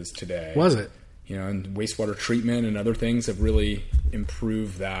than it is today. Was it? And wastewater treatment and other things have really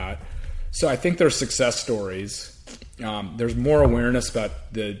improved that. So I think there's success stories. There's more awareness about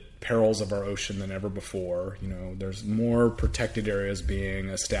the perils of our ocean than ever before. There's more protected areas being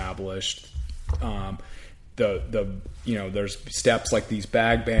established. There's steps like these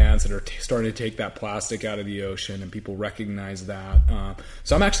bag bans that are starting to take that plastic out of the ocean, and people recognize that.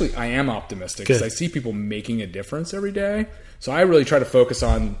 So I am optimistic because I see people making a difference every day. So I really try to focus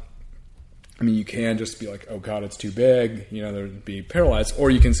on, you can just be like, oh God, it's too big, there'd be paralyzed. Or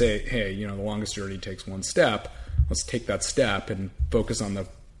you can say, hey, the longest journey takes one step. Let's take that step and focus on the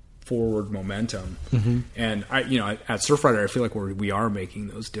forward momentum. Mm-hmm. And at Surfrider, I feel like we are making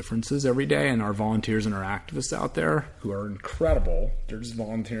those differences every day, and our volunteers and our activists out there who are incredible, they're just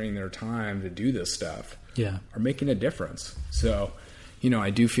volunteering their time to do this stuff, are making a difference. So, I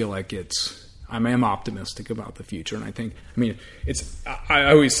do feel like I am optimistic about the future. And I think,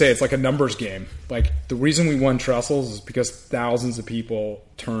 I always say it's like a numbers game. Like, the reason we won Trestles is because thousands of people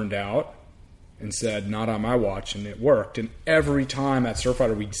turned out and said, not on my watch, and it worked. And every time at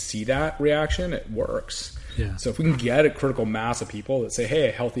Surfrider we see that reaction, it works. Yeah. So if we can get a critical mass of people that say, hey,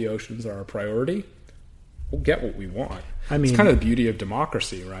 healthy oceans are a priority, we'll get what we want. It's kind of the beauty of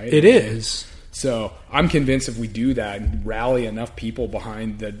democracy, right? It is. So I'm convinced if we do that and rally enough people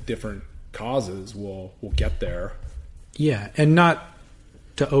behind the different causes, we'll get there. Yeah, and not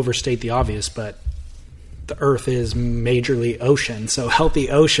to overstate the obvious, but the Earth is majorly ocean, so healthy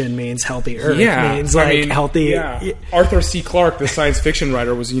ocean means healthy Earth. Means healthy. Yeah. Arthur C. Clarke, the science fiction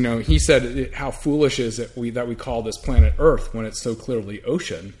writer, was he said how foolish is it that we call this planet Earth when it's so clearly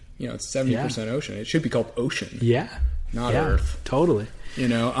ocean. It's 70% ocean. It should be called ocean. Yeah, not Earth. Totally.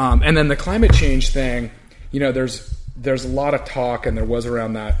 And then the climate change thing. There's a lot of talk, and there was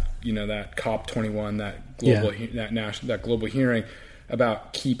around that that COP21, that global hearing,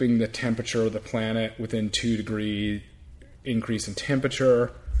 about keeping the temperature of the planet within 2 degree increase in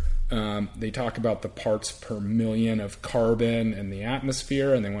temperature. They talk about the parts per million of carbon in the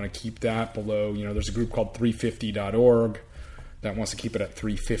atmosphere, and they want to keep that below. There's a group called 350.org that wants to keep it at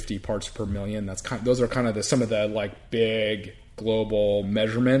 350 parts per million. Those are kind of some of the big global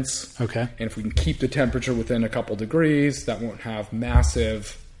measurements. Okay. And if we can keep the temperature within a couple degrees, that won't have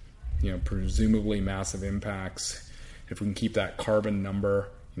massive, presumably massive impacts. If we can keep that carbon number,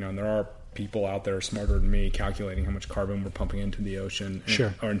 and there are people out there smarter than me calculating how much carbon we're pumping into the ocean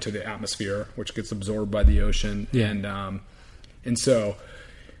or into the atmosphere, which gets absorbed by the ocean. Yeah. And so,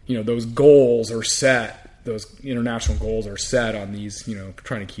 those goals are set. Those international goals are set on these,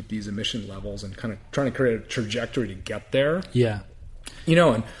 trying to keep these emission levels and kind of trying to create a trajectory to get there. Yeah.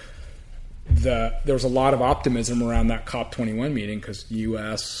 And there was a lot of optimism around that COP21 meeting because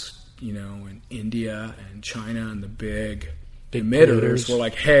U.S., and India and China and the big emitters were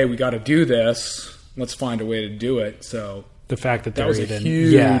like, hey, we got to do this. Let's find a way to do it. So the fact that was a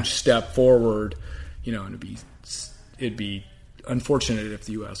huge step forward, and it'd be unfortunate if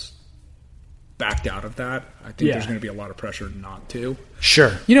the U.S. backed out of that. I think there's going to be a lot of pressure not to.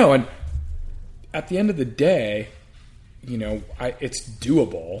 Sure. And at the end of the day, it's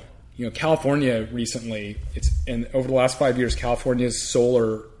doable. California recently, over the last 5 years, California's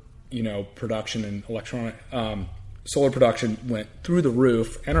solar production and solar production went through the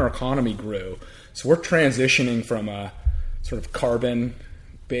roof, and our economy grew. So we're transitioning from a sort of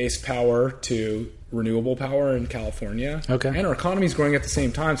carbon-based power to renewable power in California. Okay. And our economy is growing at the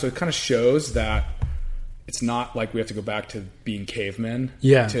same time. So it kind of shows that it's not like we have to go back to being cavemen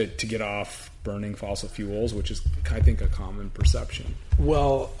to get off burning fossil fuels, which is, I think, a common perception.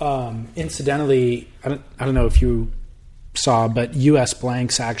 Well, incidentally, I don't know if you saw, but US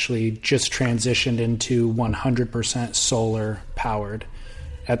Blanks actually just transitioned into 100% solar powered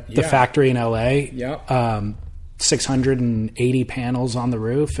at the factory in LA. Yeah. 680 panels on the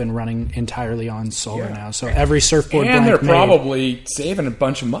roof and running entirely on solar now. So every surfboard and blank they're probably saving a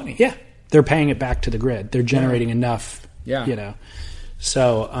bunch of money. Yeah. They're paying it back to the grid. They're generating enough,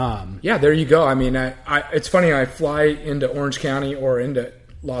 So, there you go. It's funny. I fly into Orange County or into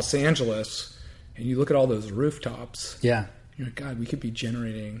Los Angeles, and you look at all those rooftops. Yeah. You're like, God, we could be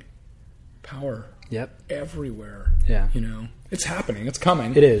generating power everywhere. Yeah. It's happening. It's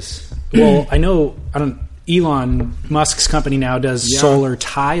coming. It is. Well, Elon Musk's company now does solar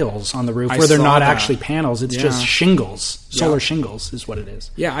tiles on the roof where they're not actually panels. It's just shingles. Solar shingles is what it is.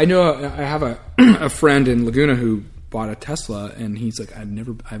 Yeah, I know. I have a friend in Laguna who bought a Tesla, and he's like, I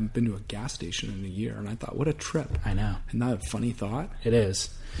haven't been to a gas station in a year. And I thought, what a trip. I know. Isn't that a funny thought? It is.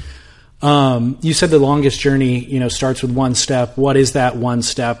 You said the longest journey, starts with one step. What is that one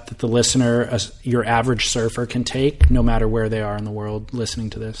step that the listener, your average surfer, can take no matter where they are in the world listening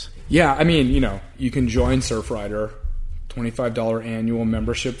to this? Yeah, you can join Surfrider $25 annual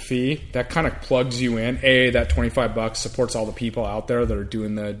membership fee. That kind of plugs you in. That $25 supports all the people out there that are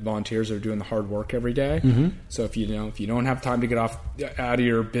doing the volunteers that are doing the hard work every day. Mm-hmm. So if you don't have time to get out of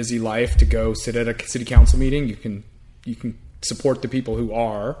your busy life to go sit at a city council meeting, you can support the people who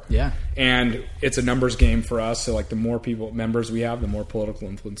are. Yeah. And it's a numbers game for us. So like the more members we have, the more political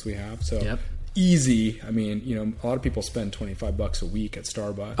influence we have. So easy. I mean, a lot of people spend $25 a week at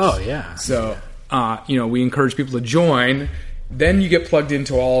Starbucks. Oh yeah. So, we encourage people to join. Then you get plugged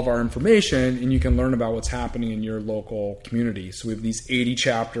into all of our information and you can learn about what's happening in your local community. So we have these 80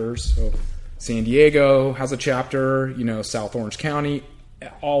 chapters. So San Diego has a chapter, South Orange County,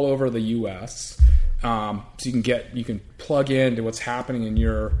 all over the U.S. So you can plug into what's happening in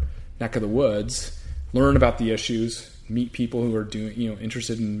your neck of the woods, learn about the issues, meet people who are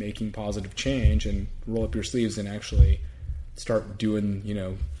interested in making positive change, and roll up your sleeves and actually start doing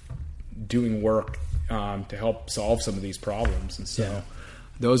work to help solve some of these problems. And so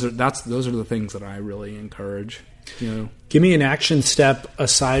those are the things that I really encourage. Give me an action step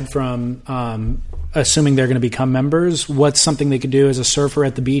aside from assuming they're going to become members. What's something they could do as a surfer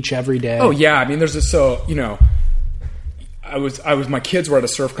at the beach every day? Oh yeah, I mean my kids were at a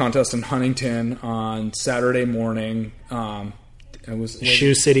surf contest in Huntington on Saturday morning. It was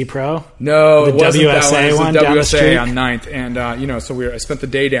Shoe City Pro? No, the it wasn't WSA that one. It was one the down the WSA street? on 9th. And, so I spent the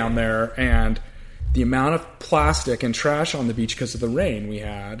day down there, and the amount of plastic and trash on the beach because of the rain we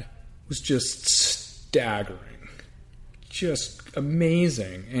had was just staggering. Just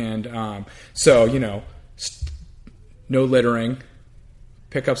amazing. And no littering,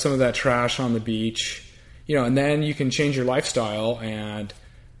 pick up some of that trash on the beach, and then you can change your lifestyle and,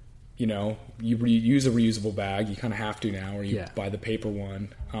 you use a reusable bag. You kind of have to now, or you buy the paper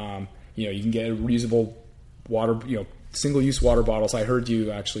one. You can get a reusable water, single-use water bottles. I heard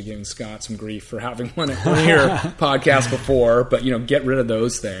you actually giving Scott some grief for having one at one of your podcasts before, but, get rid of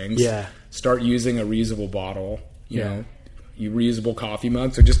those things. Yeah. Start using a reusable bottle, reusable coffee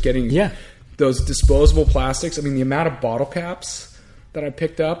mugs. So just getting those disposable plastics. I mean, the amount of bottle caps that I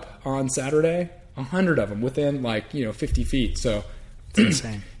picked up on Saturday, 100 of them within 50 feet. So it's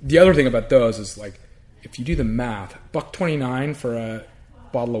insane. The other thing about those is if you do the math, $1.29 for a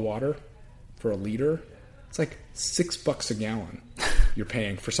bottle of water for a liter, it's like $6 a gallon you're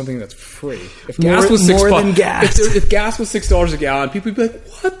paying for something that's free. If gas was more than gas. If gas was $6 a gallon, people would be like,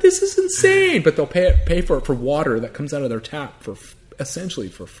 "What? This is insane!" But they'll pay for it for water that comes out of their tap essentially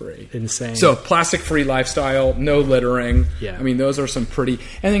for free. Insane. So plastic-free lifestyle, no littering. Yeah. I mean, those are some pretty.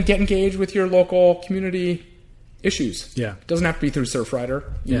 And then get engaged with your local community issues. Yeah. It doesn't have to be through Surfrider,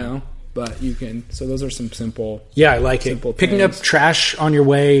 you know, but you can. So those are some simple. Yeah, I like it. Picking up trash on your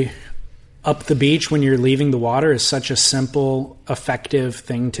way up the beach when you're leaving the water is such a simple, effective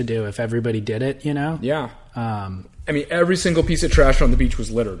thing to do if everybody did it, Yeah. I mean, every single piece of trash on the beach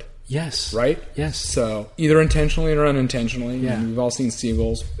was littered. Yes. Right? Yes. So either intentionally or unintentionally. Yeah. I mean, we've all seen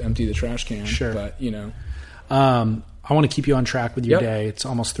seagulls empty the trash can. Sure. But, I want to keep you on track with your day. It's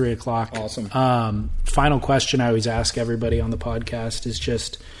almost 3:00. Awesome. Final question I always ask everybody on the podcast is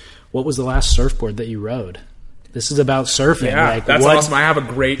just, what was the last surfboard that you rode? This is about surfing. Yeah, that's awesome. I have a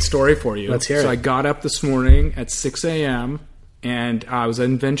great story for you. Let's hear it. So I got up this morning at 6 a.m. and I was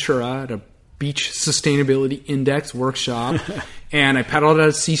in Ventura at a Beach Sustainability Index workshop, and I paddled out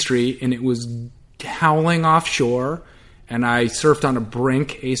of C Street, and it was howling offshore, and I surfed on a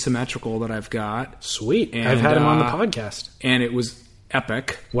brink asymmetrical that I've got. Sweet. And, I've had him on the podcast. And it was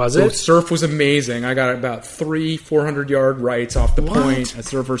epic. Was it? it? Surf was amazing. I got about 400-yard rights off the point at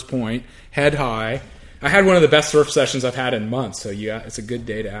Surfer's Point, head high. I had one of the best surf sessions I've had in months, so it's a good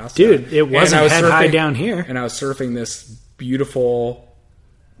day to ask. Dude, that. It wasn't head high down here. And I was surfing this beautiful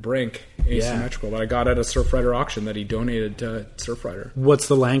brink asymmetrical that I got at a Surfrider auction that he donated to Surfrider. What's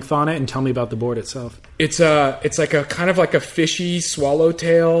the length on it? And tell me about the board itself. It's like a kind of like a fishy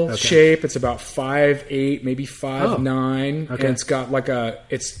swallowtail shape. It's about 5'8", maybe 5'9". Okay. And it's got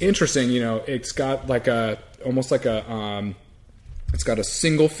it's interesting, it's got it's got a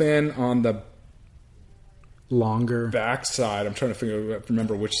single fin on the longer backside. I'm trying to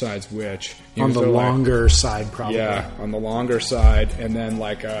remember which side's which. On the longer side, probably. Yeah, on the longer side, and then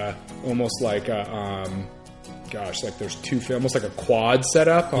there's two, almost like a quad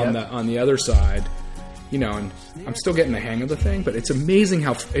setup on the other side. And I'm still getting the hang of the thing, but it's amazing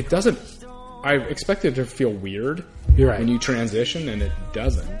how it doesn't. I expected it to feel weird. You're right. When you transition, and it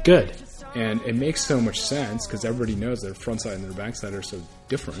doesn't. Good. And it makes so much sense because everybody knows their front side and their back side are so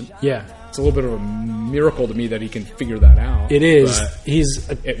different. Yeah. It's a little bit of a miracle to me that he can figure that out. It is. He's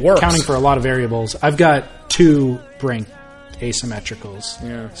it works. accounting for a lot of variables. I've got two brink asymmetricals.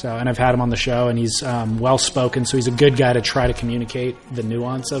 Yeah. So, and I've had him on the show, and he's well spoken. So he's a good guy to try to communicate the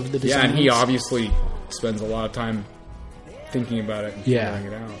nuance of the design. Yeah, and he obviously spends a lot of time thinking about it and figuring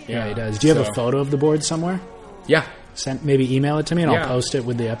it out. Yeah, he does. Do you have a photo of the board somewhere? Yeah. Maybe email it to me, and I'll post it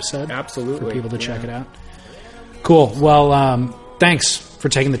with the episode. Absolutely. For people to check it out. Cool. Well, thanks for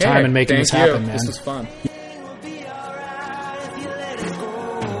taking the time and making this happen, man. This was fun.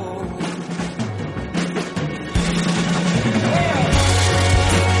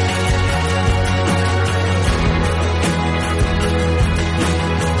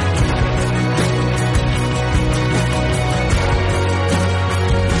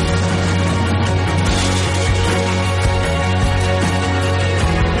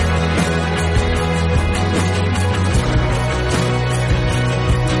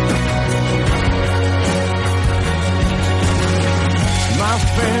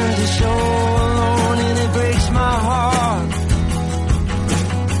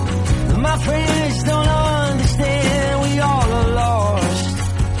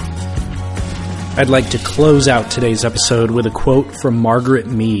 I'd like to close out today's episode with a quote from Margaret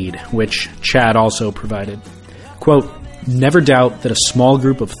Mead, which Chad also provided. Quote, "Never doubt that a small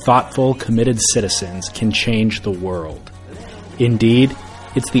group of thoughtful, committed citizens can change the world. Indeed,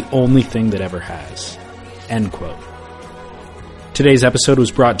 it's the only thing that ever has." End quote. Today's episode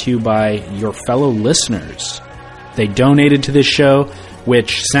was brought to you by your fellow listeners. They donated to this show,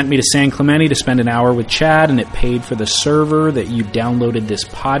 which sent me to San Clemente to spend an hour with Chad, and it paid for the server that you downloaded this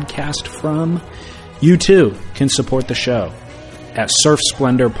podcast from. You too can support the show at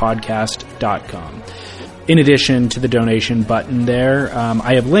surfsplendorpodcast.com. In addition to the donation button there,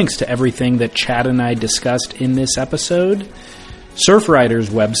 I have links to everything that Chad and I discussed in this episode.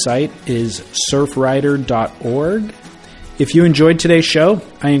 Surfrider's website is surfrider.org. If you enjoyed today's show,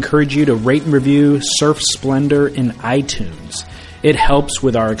 I encourage you to rate and review Surf Splendor in iTunes. It helps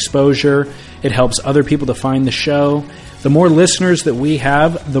with our exposure. It helps other people to find the show. The more listeners that we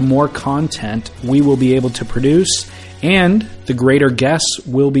have, the more content we will be able to produce, and the greater guests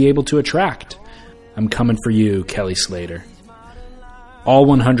we'll be able to attract. I'm coming for you, Kelly Slater. All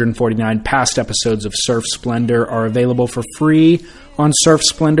 149 past episodes of Surf Splendor are available for free on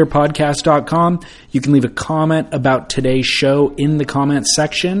surfsplendorpodcast.com. You can leave a comment about today's show in the comments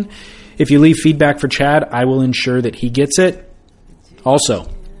section. If you leave feedback for Chad, I will ensure that he gets it. Also,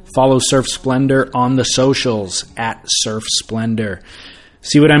 follow Surf Splendor on the socials at Surf Splendor.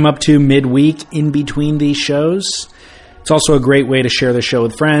 See what I'm up to midweek in between these shows. It's also a great way to share the show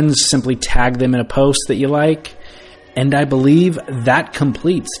with friends. Simply tag them in a post that you like. And I believe that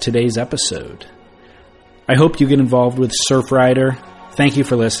completes today's episode. I hope you get involved with Surfrider. Thank you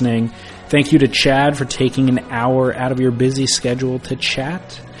for listening. Thank you to Chad for taking an hour out of your busy schedule to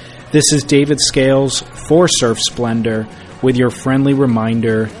chat. This is David Scales for Surf Splendor, with your friendly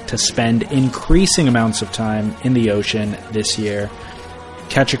reminder to spend increasing amounts of time in the ocean this year.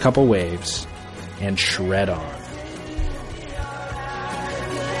 Catch a couple waves and shred on.